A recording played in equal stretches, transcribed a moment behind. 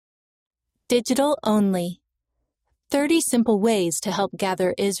Digital Only 30 Simple Ways to Help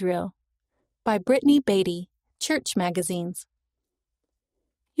Gather Israel by Brittany Beatty, Church Magazines.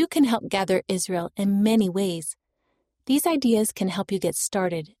 You can help gather Israel in many ways. These ideas can help you get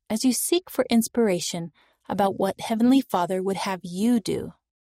started as you seek for inspiration about what Heavenly Father would have you do.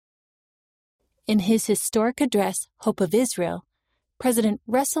 In his historic address, Hope of Israel, President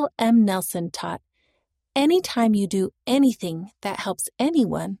Russell M. Nelson taught, "Anytime you do anything that helps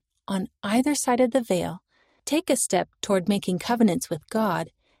anyone on either side of the veil, take a step toward making covenants with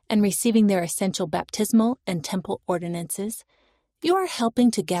God and receiving their essential baptismal and temple ordinances, you are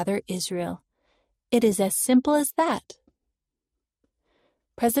helping to gather Israel. It is as simple as that."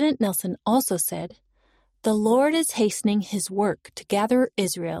 President Nelson also said, "The Lord is hastening his work to gather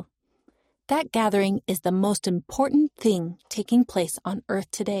Israel. That gathering is the most important thing taking place on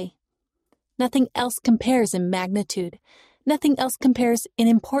earth today. Nothing else compares in magnitude. Nothing else compares in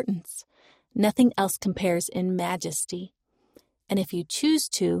importance. Nothing else compares in majesty. And if you choose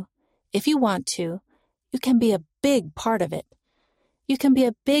to, if you want to, you can be a big part of it. You can be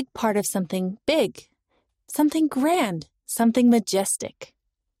a big part of something big, something grand, something majestic."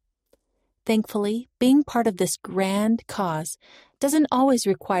 Thankfully, being part of this grand cause doesn't always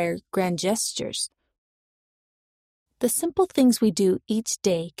require grand gestures. The simple things we do each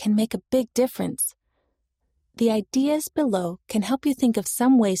day can make a big difference. The ideas below can help you think of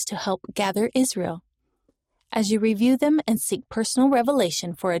some ways to help gather Israel. As you review them and seek personal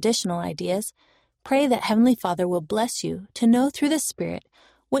revelation for additional ideas, pray that Heavenly Father will bless you to know through the Spirit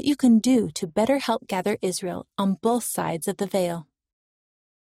what you can do to better help gather Israel on both sides of the veil.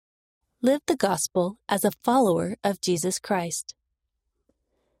 Live the gospel as a follower of Jesus Christ.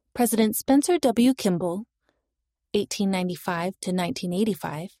 President Spencer W. Kimball, 1895 to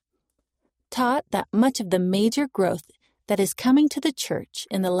 1985, taught that much of the major growth that is coming to the church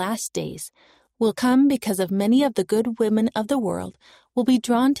in the last days will come because of many of the good women of the world will be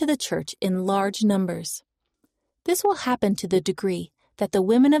drawn to the church in large numbers. This will happen to the degree that the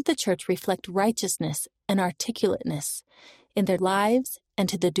women of the church reflect righteousness and articulateness in their lives, and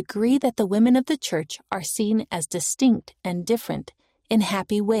to the degree that the women of the church are seen as distinct and different in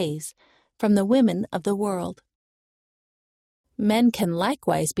happy ways from the women of the world. Men can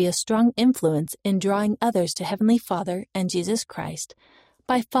likewise be a strong influence in drawing others to Heavenly Father and Jesus Christ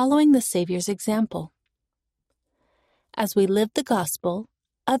by following the Savior's example. As we live the gospel,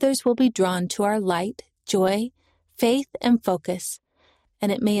 others will be drawn to our light, joy, faith, and focus,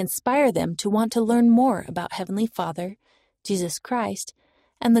 and it may inspire them to want to learn more about Heavenly Father, Jesus Christ,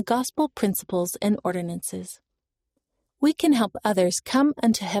 and the gospel principles and ordinances. We can help others come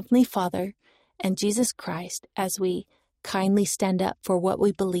unto Heavenly Father and Jesus Christ as we kindly stand up for what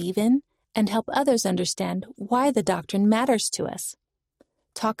we believe in and help others understand why the doctrine matters to us.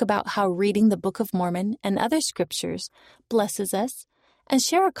 Talk about how reading the Book of Mormon and other scriptures blesses us, and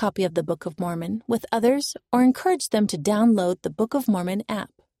share a copy of the Book of Mormon with others or encourage them to download the Book of Mormon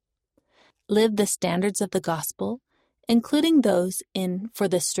app. Live the standards of the gospel, including those in For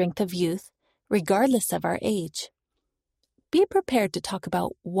the Strength of Youth, regardless of our age. Be prepared to talk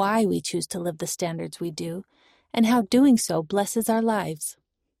about why we choose to live the standards we do and how doing so blesses our lives.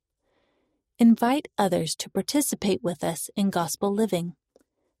 Invite others to participate with us in gospel living,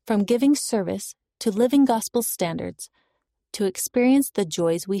 from giving service to living gospel standards to experience the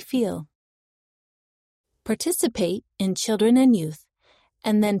joys we feel. Participate in children and youth,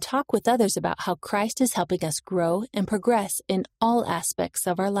 and then talk with others about how Christ is helping us grow and progress in all aspects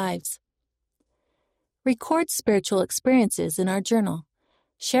of our lives. Record spiritual experiences in our journal.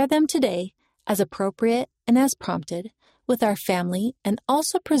 Share them today as appropriate and as prompted with our family, and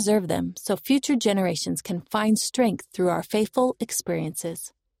also preserve them so future generations can find strength through our faithful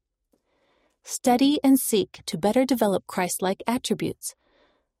experiences. Study and seek to better develop Christ-like attributes.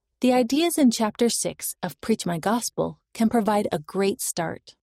 The ideas in Chapter 6 of Preach My Gospel can provide a great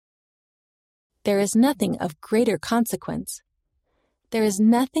start. There is nothing of greater consequence. There is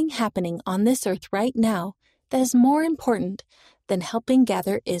nothing happening on this earth right now that is more important than helping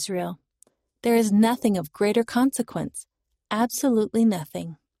gather Israel. There is nothing of greater consequence. Absolutely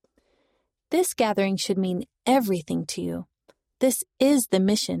nothing. This gathering should mean everything to you. This is the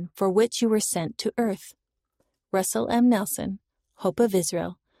mission for which you were sent to earth. Russell M. Nelson, Hope of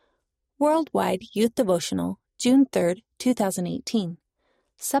Israel, Worldwide Youth Devotional, June 3, 2018.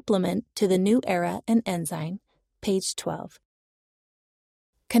 Supplement to the New Era and Ensign, page 12.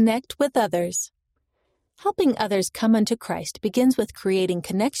 Connect with others. Helping others come unto Christ begins with creating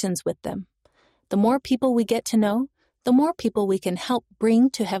connections with them. The more people we get to know, the more people we can help bring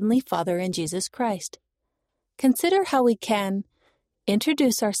to Heavenly Father and Jesus Christ. Consider how we can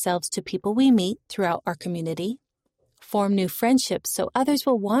introduce ourselves to people we meet throughout our community, form new friendships so others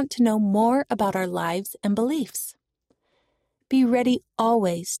will want to know more about our lives and beliefs. Be ready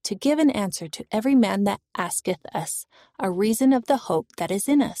always to give an answer to every man that asketh us a reason of the hope that is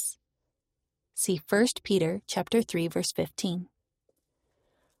in us. See 1 Peter chapter 3, verse 15.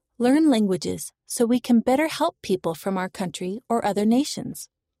 Learn languages so we can better help people from our country or other nations.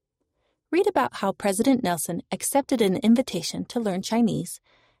 Read about how President Nelson accepted an invitation to learn Chinese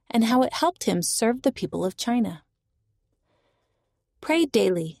and how it helped him serve the people of China. Pray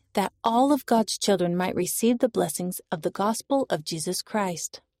daily that all of God's children might receive the blessings of the gospel of Jesus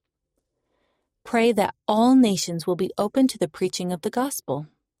Christ. Pray that all nations will be open to the preaching of the gospel.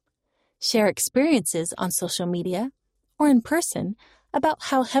 Share experiences on social media or in person about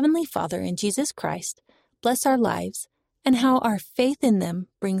how Heavenly Father and Jesus Christ bless our lives and how our faith in them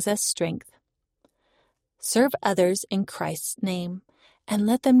brings us strength. Serve others in Christ's name and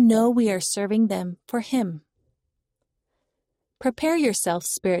let them know we are serving them for Him. Prepare yourself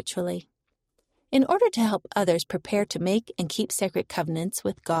spiritually. In order to help others prepare to make and keep sacred covenants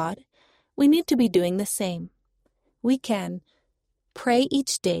with God, we need to be doing the same. We can pray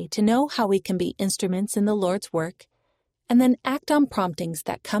each day to know how we can be instruments in the Lord's work, and then act on promptings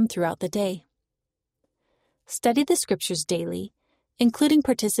that come throughout the day. Study the Scriptures daily, including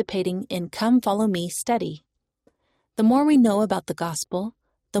participating in Come Follow Me study. The more we know about the gospel,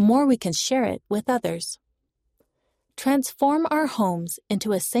 the more we can share it with others. Transform our homes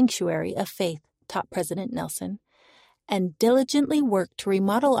into a sanctuary of faith, taught President Nelson, and diligently work to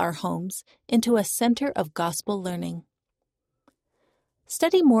remodel our homes into a center of gospel learning.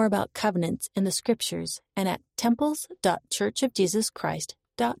 Study more about covenants in the Scriptures and at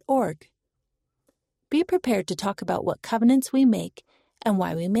temples.churchofjesuschrist.org. Be prepared to talk about what covenants we make and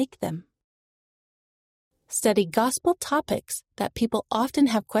why we make them. Study gospel topics that people often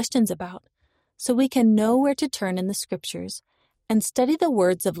have questions about, so we can know where to turn in the Scriptures, and study the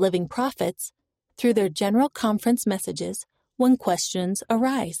words of living prophets through their general conference messages when questions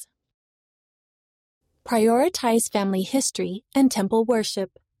arise. Prioritize family history and temple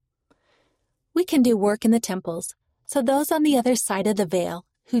worship. We can do work in the temples, so those on the other side of the veil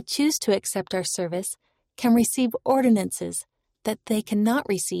who choose to accept our service can receive ordinances that they cannot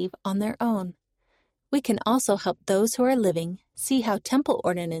receive on their own. We can also help those who are living see how temple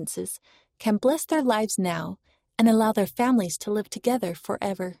ordinances can bless their lives now and allow their families to live together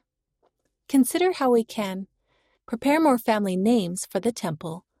forever. Consider how we can prepare more family names for the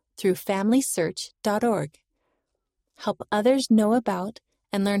temple through FamilySearch.org. Help others know about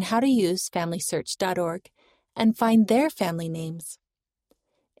and learn how to use FamilySearch.org and find their family names.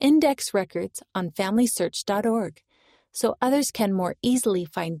 Index records on FamilySearch.org so others can more easily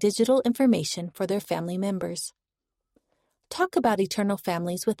find digital information for their family members. Talk about eternal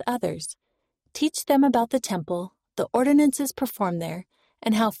families with others. Teach them about the temple, the ordinances performed there,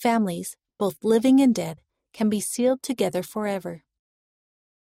 and how families, both living and dead, can be sealed together forever.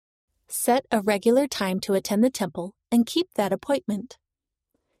 Set a regular time to attend the temple and keep that appointment.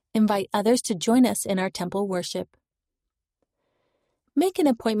 Invite others to join us in our temple worship. Make an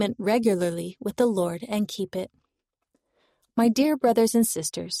appointment regularly with the Lord and keep it. My dear brothers and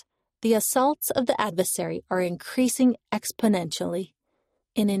sisters, the assaults of the adversary are increasing exponentially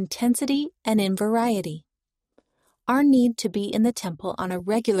in intensity and in variety. Our need to be in the temple on a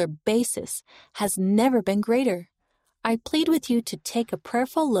regular basis has never been greater. I plead with you to take a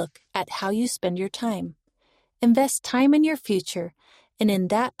prayerful look at how you spend your time. Invest time in your future and in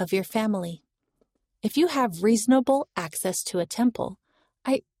that of your family. If you have reasonable access to a temple,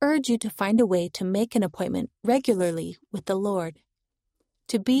 I urge you to find a way to make an appointment regularly with the Lord,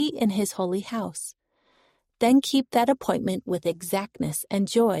 to be in His holy house. Then keep that appointment with exactness and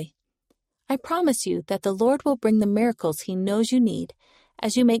joy. I promise you that the Lord will bring the miracles He knows you need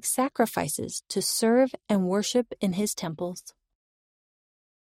as you make sacrifices to serve and worship in His temples.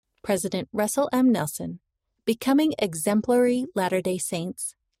 President Russell M. Nelson, Becoming Exemplary Latter-day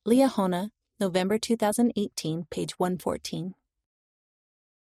Saints, Liahona, November 2018, page 114.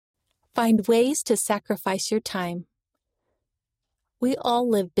 Find ways to sacrifice your time. We all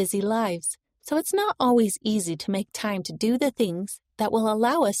live busy lives, so it's not always easy to make time to do the things that will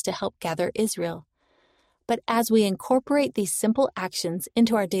allow us to help gather Israel. But as we incorporate these simple actions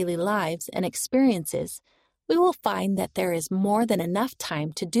into our daily lives and experiences, we will find that there is more than enough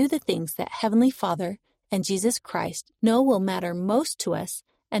time to do the things that Heavenly Father and Jesus Christ know will matter most to us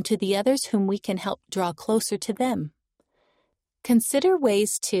and to the others whom we can help draw closer to them. Consider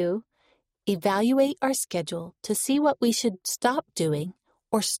ways to evaluate our schedule to see what we should stop doing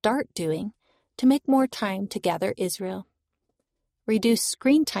or start doing to make more time to gather Israel. Reduce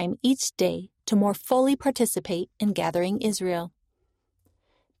screen time each day to more fully participate in gathering Israel.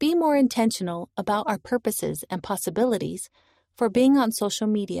 Be more intentional about our purposes and possibilities for being on social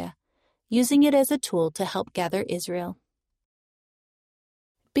media, using it as a tool to help gather Israel.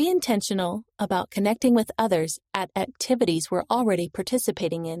 Be intentional about connecting with others at activities we're already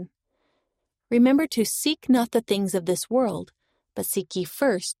participating in. Remember to seek not the things of this world, but seek ye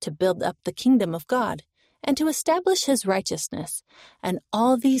first to build up the kingdom of God, and to establish his righteousness, and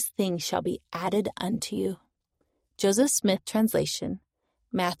all these things shall be added unto you. Joseph Smith Translation,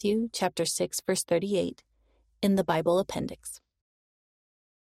 Matthew chapter 6, verse 38, in the Bible Appendix.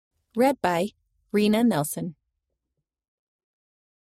 Read by Rena Nelson.